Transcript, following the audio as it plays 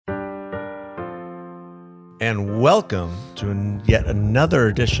And welcome to yet another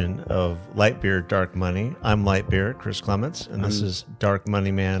edition of Light Beer, Dark Money. I'm Light Beer, Chris Clements, and this is Dark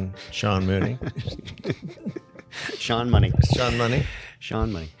Money Man, Sean Mooney. Sean Money. Sean Money.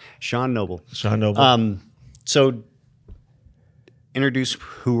 Sean Money. Sean Noble. Sean Noble. So introduce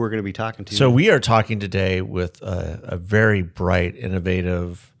who we're going to be talking to. So we are talking today with a very bright,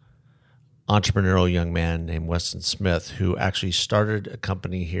 innovative, entrepreneurial young man named Weston Smith, who actually started a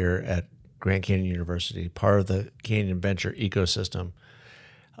company here at Grand Canyon University, part of the Canyon Venture ecosystem,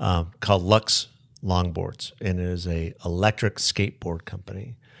 called Lux Longboards, and it is a electric skateboard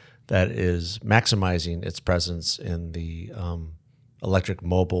company that is maximizing its presence in the electric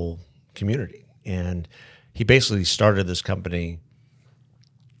mobile community. And he basically started this company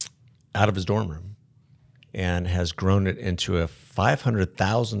out of his dorm room and has grown it into a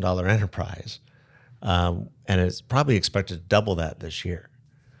 $500,000 enterprise, and it's probably expected to double that this year.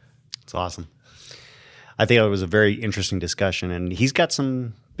 It's awesome. I think it was a very interesting discussion, and he's got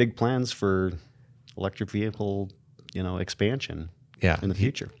some big plans for electric vehicle, expansion in the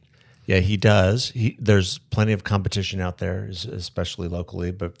future. He does. There's plenty of competition out there, especially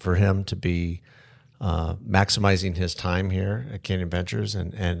locally, but for him to be maximizing his time here at Canyon Ventures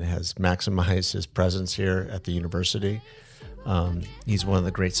and has maximized his presence here at the university, he's one of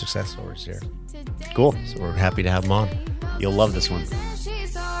the great success stories here. Cool. So we're happy to have him on. You'll love this one.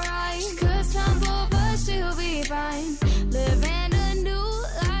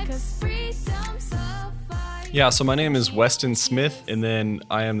 Yeah, so my name is Weston Smith, and then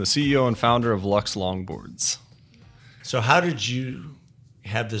I am the CEO and founder of Lux Longboards. So how did you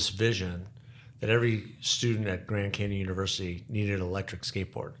have this vision that every student at Grand Canyon University needed an electric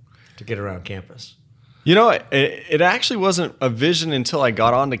skateboard to get around campus? It actually wasn't a vision until I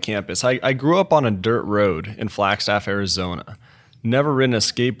got onto campus. I grew up on a dirt road in Flagstaff, Arizona. Never ridden a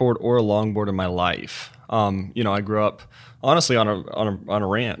skateboard or a longboard in my life. I grew up honestly on a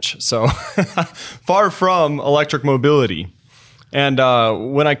ranch, so far from electric mobility. And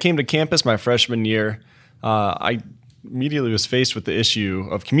when I came to campus my freshman year, I immediately was faced with the issue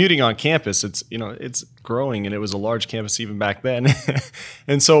of commuting on campus. It's growing, and it was a large campus even back then.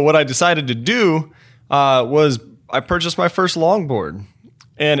 And so what I decided to do was I purchased my first longboard,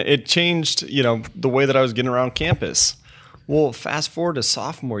 and it changed the way that I was getting around campus. Well, fast forward to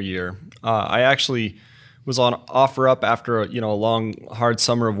sophomore year, I actually was on OfferUp after a long, hard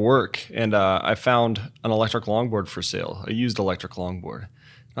summer of work, and I found an electric longboard for sale, a used electric longboard.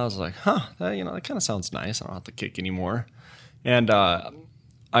 And I was like, that kind of sounds nice. I don't have to kick anymore. And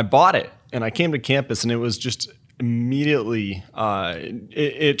I bought it, and I came to campus, and it was just immediately,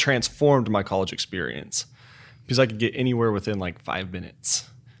 it transformed my college experience because I could get anywhere within like 5 minutes.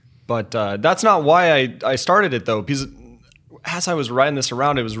 But that's not why I started it, though, because as I was riding this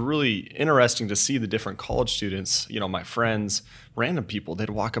around, it was really interesting to see the different college students, my friends, random people. They'd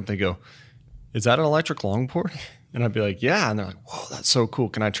walk up, they go, "Is that an electric longboard?" And I'd be like, "Yeah." And they're like, "Whoa, that's so cool.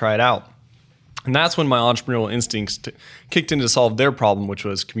 Can I try it out?" And that's when my entrepreneurial instincts kicked in to solve their problem, which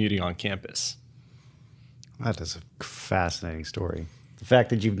was commuting on campus. That is a fascinating story. The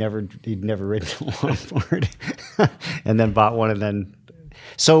fact that you'd never ridden a longboard and then bought one, and then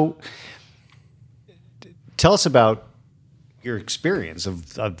so tell us about your experience of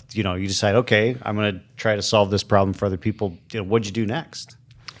you decide, okay, I'm going to try to solve this problem for other people. What'd you do next?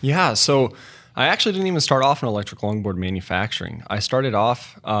 Yeah, so I actually didn't even start off in electric longboard manufacturing. I started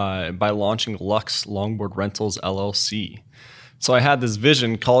off by launching Lux Longboard Rentals, LLC. So I had this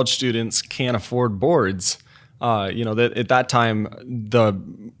vision: college students can't afford boards. That at that time,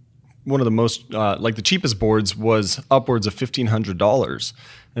 one of the most the cheapest boards was upwards of $1,500.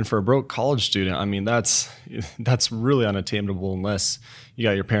 And for a broke college student, I mean, that's really unattainable unless you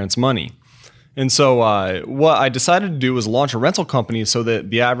got your parents' money. And so what I decided to do was launch a rental company so that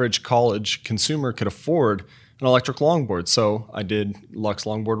the average college consumer could afford an electric longboard. So I did Lux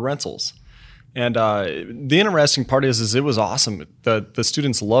Longboard Rentals. And the interesting part is it was awesome. The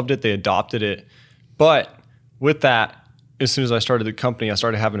students loved it. They adopted it. But with that, as soon as I started the company, I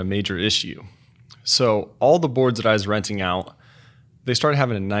started having a major issue. So all the boards that I was renting out, they started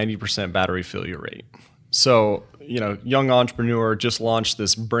having a 90% battery failure rate. So, young entrepreneur, just launched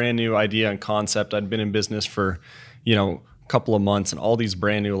this brand new idea and concept. I'd been in business for, a couple of months, and all these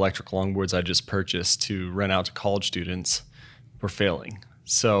brand new electric longboards I just purchased to rent out to college students were failing.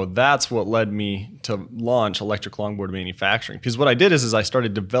 So that's what led me to launch electric longboard manufacturing. Because what I did is I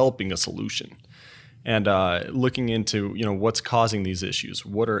started developing a solution and looking into, what's causing these issues.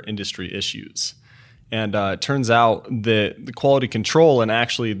 What are industry issues? And it turns out that the quality control and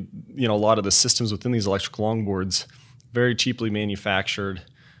actually, a lot of the systems within these electric longboards, very cheaply manufactured,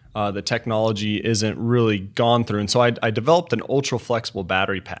 the technology isn't really gone through. And so I developed an ultra flexible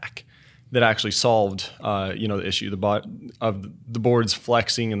battery pack that actually solved, the issue of the boards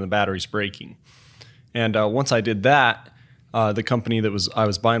flexing and the batteries breaking. And once I did that, the company that I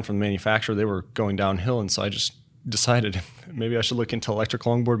was buying from the manufacturer, they were going downhill. And so I just decided maybe I should look into electric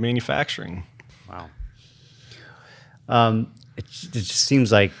longboard manufacturing. Wow. It just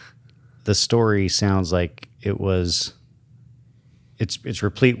seems like the story sounds like it's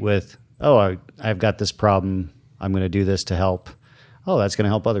replete with, I've got this problem. I'm going to do this to help. Oh, that's going to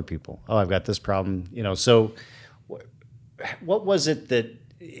help other people. Oh, I've got this problem. So what was it that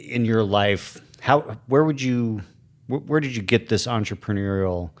in your life, where did you get this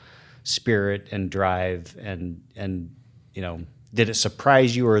entrepreneurial spirit and drive and did it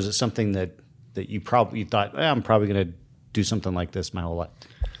surprise you, or is it something that you probably thought, I'm probably going to do something like this my whole life?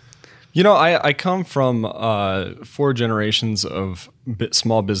 I come from 4 generations of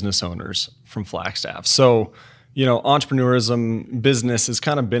small business owners from Flagstaff. So, entrepreneurism, business has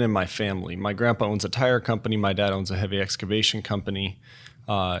kind of been in my family. My grandpa owns a tire company. My dad owns a heavy excavation company.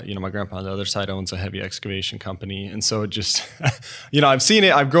 My grandpa on the other side owns a heavy excavation company. And so it just, I've seen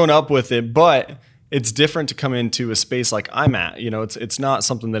it, I've grown up with it, but it's different to come into a space like I'm at. It's not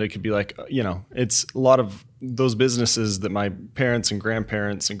something that it could be like, it's a lot of those businesses that my parents and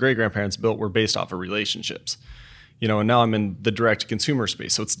grandparents and great-grandparents built were based off of relationships. And now I'm in the direct consumer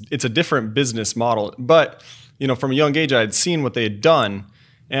space. So it's a different business model. But, from a young age, I had seen what they had done.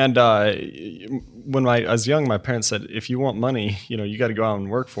 And when I was young, my parents said, if you want money, you got to go out and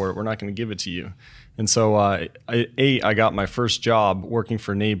work for it. We're not going to give it to you. And so I got my first job working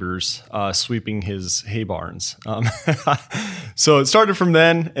for neighbors, sweeping his hay barns. So it started from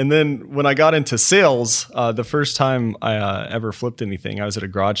then. And then when I got into sales, the first time I ever flipped anything, I was at a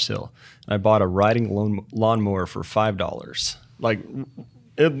garage sale. And I bought a riding lawnmower for $5. Like,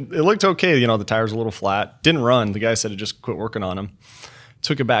 it looked okay. The tires were a little flat. Didn't run. The guy said to just quit working on them.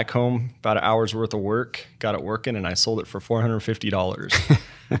 Took it back home, about an hour's worth of work, got it working, and I sold it for $450.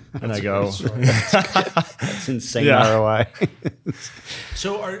 And I go, that's insane ROI.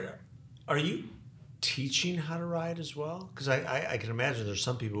 So are you teaching how to ride as well? Because I can imagine there's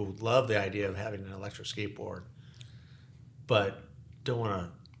some people who love the idea of having an electric skateboard, but don't want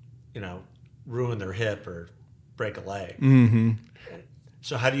to, ruin their hip or break a leg. Mm-hmm.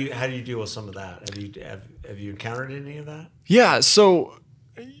 So how do you deal with some of that? Have you encountered any of that? Yeah, so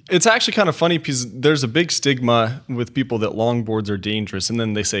it's actually kind of funny because there's a big stigma with people that longboards are dangerous, and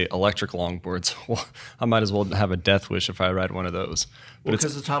then they say electric longboards. Well, I might as well have a death wish if I ride one of those. But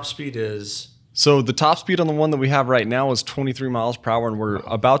because the top speed is... So the top speed on the one that we have right now is 23 miles per hour, and we're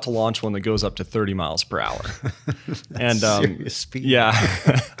about to launch one that goes up to 30 miles per hour. And serious speed. Yeah.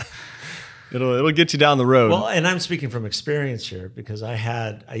 It'll get you down the road. Well, and I'm speaking from experience here because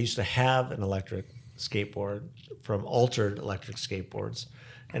I used to have an electric skateboard from Altered Electric Skateboards.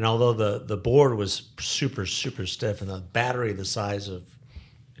 And although the board was super, super stiff and the battery the size of,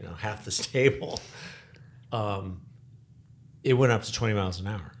 half this table, it went up to 20 miles an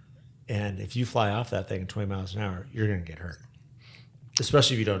hour. And if you fly off that thing at 20 miles an hour, you're going to get hurt,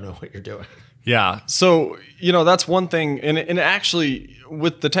 especially if you don't know what you're doing. Yeah. So, that's one thing. And actually,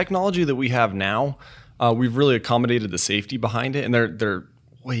 with the technology that we have now, we've really accommodated the safety behind it. And they're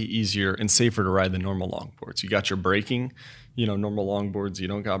way easier and safer to ride than normal longboards. You got your braking. Normal longboards, you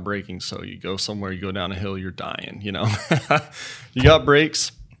don't got braking. So you go somewhere, you go down a hill, you're dying, You got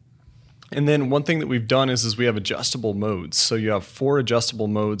brakes. And then one thing that we've done is we have adjustable modes. So you have 4 adjustable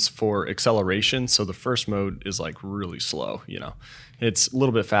modes for acceleration. So the first mode is like really slow, It's a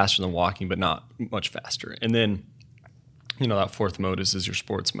little bit faster than walking, but not much faster. And then, that 4th mode is your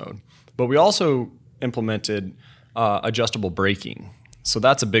sports mode. But we also implemented adjustable braking. So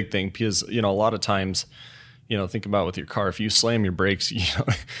that's a big thing because, a lot of times, think about with your car, if you slam your brakes,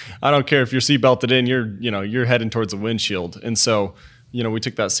 I don't care if you're seatbelted in, you're heading towards the windshield. And so, we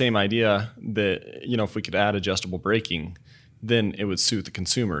took that same idea that, if we could add adjustable braking, then it would suit the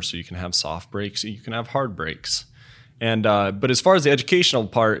consumer. So you can have soft brakes, you can have hard brakes. And, but as far as the educational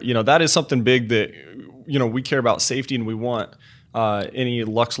part, that is something big that, we care about safety and we want any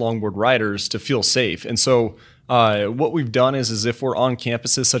Lux Longboard riders to feel safe. And so what we've done is if we're on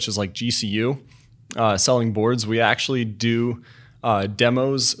campuses such as like GCU, selling boards, we actually do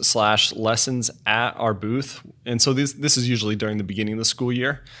demos / lessons at our booth. And so this is usually during the beginning of the school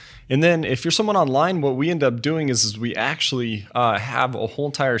year. And then if you're someone online, what we end up doing is we actually have a whole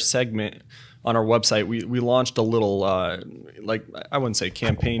entire segment on our website. We launched a little, I wouldn't say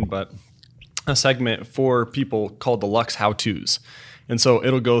campaign, but a segment for people called the Lux How-Tos. And so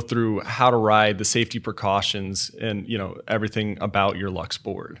it'll go through how to ride, the safety precautions, and everything about your Lux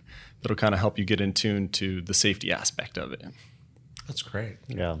board. That'll kind of help you get in tune to the safety aspect of it. That's great.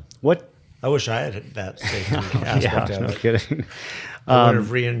 Yeah. What? I wish I had that safety aspect of No it. kidding. I would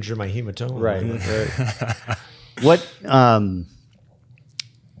have re-injured my hematoma. Right. What?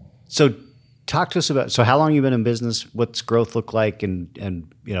 So talk to us about. So how long you been in business? What's growth look like?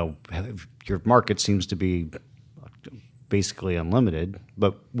 And your market seems to be basically unlimited.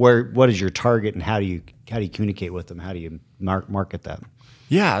 But what is your target, and how do you communicate with them? How do you market that?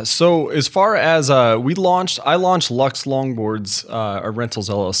 Yeah. So as far as I launched Lux Longboards, our rentals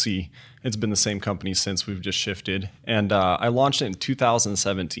LLC. It's been the same company since. We've just shifted, and I launched it in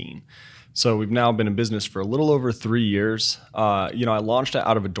 2017. So we've now been in business for a little over 3 years. I launched it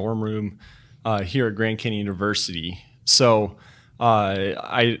out of a dorm room here at Grand Canyon University. So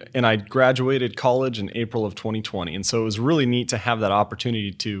I graduated college in April of 2020, and so it was really neat to have that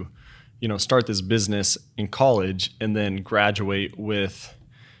opportunity to, start this business in college and then graduate with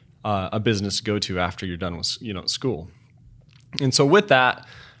a business to go to after you're done with school. And so with that,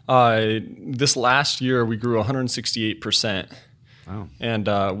 this last year we grew 168%. Wow. And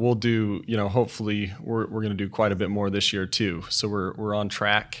we'll do, hopefully we're going to do quite a bit more this year too. So we're on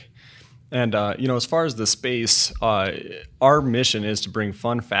track. And, as far as the space, our mission is to bring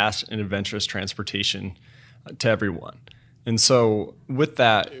fun, fast, and adventurous transportation to everyone. And so with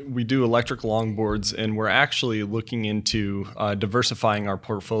that, we do electric longboards, and we're actually looking into diversifying our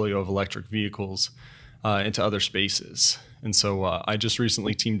portfolio of electric vehicles into other spaces. And so I just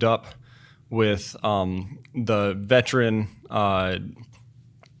recently teamed up with the veteran, the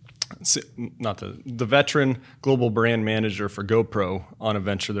veteran global brand manager for GoPro on a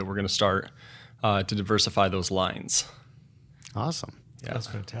venture that we're going to start to diversify those lines. Awesome. Yeah, that's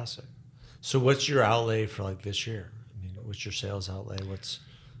fantastic. So what's your outlay for like this year? I mean, what's your sales outlay?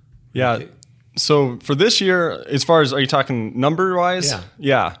 So for this year, as far as, are you talking number wise?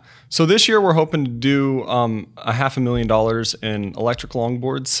 Yeah. So this year we're hoping to do $500,000 in electric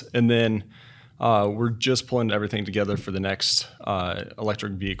longboards, and then we're just pulling everything together for the next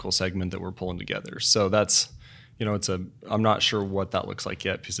electric vehicle segment that we're pulling together. So that's, I'm not sure what that looks like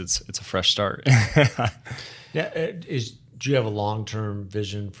yet because it's a fresh start. Yeah. Do you have a long-term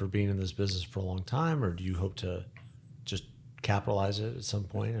vision for being in this business for a long time, or do you hope to just capitalize it at some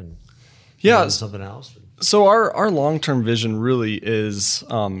point and do something else? So our long-term vision really is,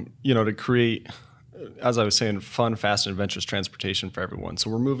 to create, as I was saying, fun, fast, and adventurous transportation for everyone.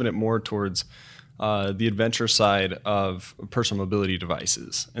 So we're moving it more towards the adventure side of personal mobility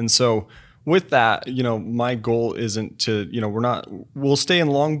devices. And so with that, my goal isn't to, we'll stay in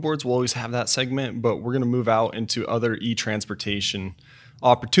longboards. We'll always have that segment, but we're going to move out into other e-transportation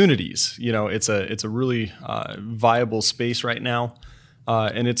opportunities. It's a really viable space right now.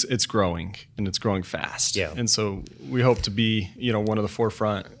 And it's growing, and it's growing fast. Yeah. And so we hope to be, on the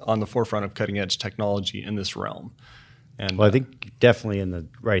forefront of cutting edge technology in this realm. And I think definitely in the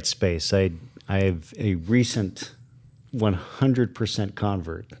right space. I have a recent 100%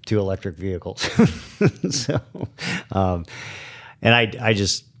 convert to electric vehicles. So, and I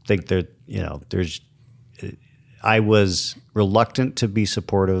just think that, I was reluctant to be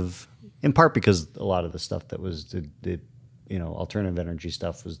supportive, in part because a lot of the stuff that was the alternative energy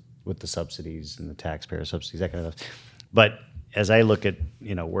stuff was with the subsidies and the taxpayer subsidies, that kind of stuff. But as I look at,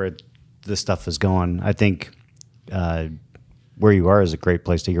 where this stuff is going, I think where you are is a great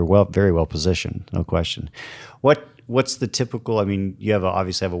place to. You're very well positioned, no question. What's the typical? I mean, you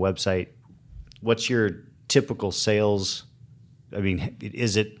obviously have a website. What's your typical sales? I mean,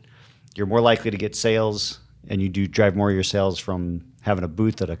 is it you're more likely to get sales, and you do drive more of your sales from having a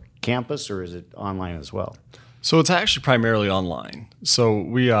booth at a campus, or is it online as well? So it's actually primarily online. So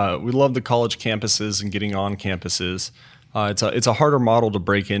we love the college campuses and getting on campuses. It's a harder model to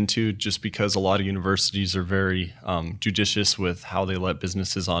break into just because a lot of universities are very judicious with how they let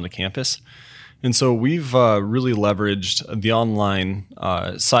businesses onto campus. And so we've really leveraged the online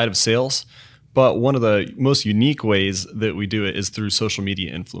side of sales. But one of the most unique ways that we do it is through social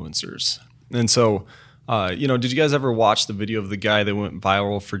media influencers. And so, did you guys ever watch the video of the guy that went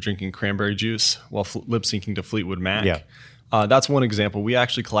viral for drinking cranberry juice while lip syncing to Fleetwood Mac? Yeah. That's one example. We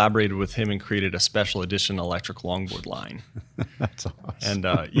actually collaborated with him and created a special edition electric longboard line. That's awesome.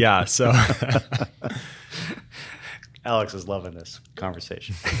 And so Alex is loving this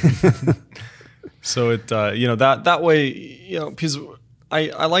conversation. So it, that way, because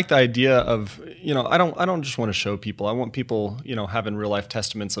I like the idea of, I don't just want to show people. I want people, having real life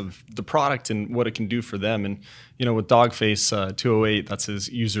testaments of the product and what it can do for them. And, with Dogface 208, that's his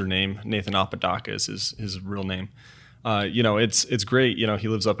username. Nathan Apodaca is his real name. It's great. He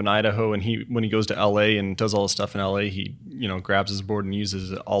lives up in Idaho, and when he goes to LA and does all the stuff in LA, he grabs his board and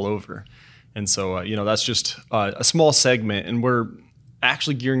uses it all over. And so that's just a small segment, and we're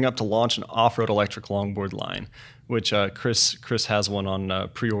actually gearing up to launch an off-road electric longboard line, which Chris has one on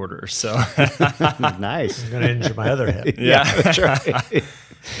pre-order. So nice. I'm going to injure my other hip. Yeah, that's right.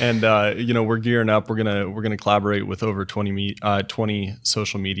 And we're gearing up. We're gonna collaborate with over 20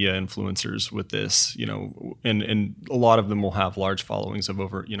 social media influencers with this. And a lot of them will have large followings of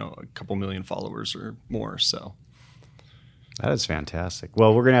over a couple million followers or more. So that is fantastic.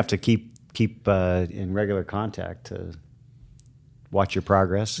 Well, we're gonna have to keep in regular contact to watch your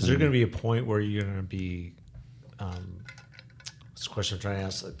progress. Is there going to be a point where you're going to be? This question I'm trying to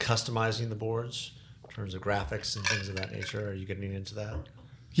ask: customizing the boards in terms of graphics and things of that nature. Are you getting into that?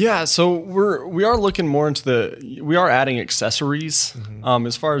 Yeah, so we are looking more into we are adding accessories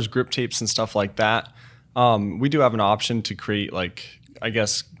as far as grip tapes and stuff like that. We do have an option to create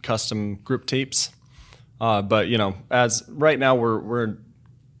custom grip tapes, but as right now we're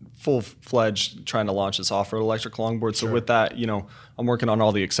full-fledged trying to launch this off-road electric longboard. So with that, I'm working on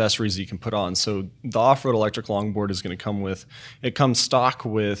all the accessories you can put on. So the off-road electric longboard is going to comes stock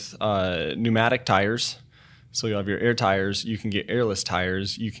with pneumatic tires. So you have your air tires, you can get airless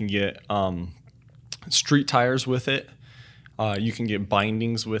tires, you can get street tires with it, you can get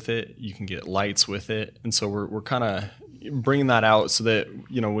bindings with it, you can get lights with it. And so we're kind of bringing that out so that,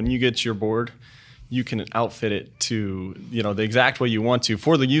 when you get your board, you can outfit it to, the exact way you want to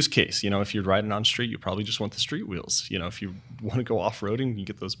for the use case. If you're riding on street, you probably just want the street wheels. If you want to go off-roading, you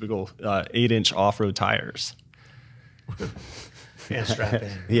get those big old 8-inch off-road tires. And strap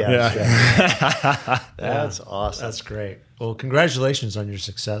in. Yeah. That's awesome. That's great. Well, congratulations on your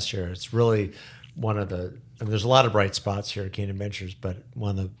success here. It's really one of the. There's a lot of bright spots here at Kingdom Ventures, but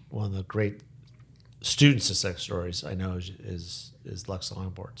one of the great student success stories I know is Lux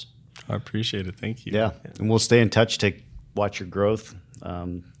Longboards. I appreciate it. Thank you. Yeah, and we'll stay in touch to watch your growth.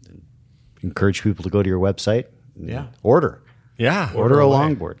 Encourage people to go to your website. Yeah. Order. Yeah. Order a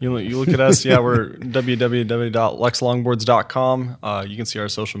longboard. You look at us. Yeah, we're www.luxlongboards.com. You can see our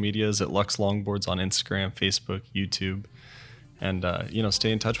social medias at Lux Longboards on Instagram, Facebook, YouTube. And,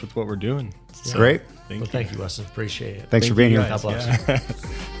 stay in touch with what we're doing. So, great. Thank you, Weston. Appreciate it. Thanks for being here. God bless. Yeah.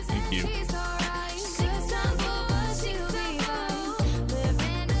 Thank you.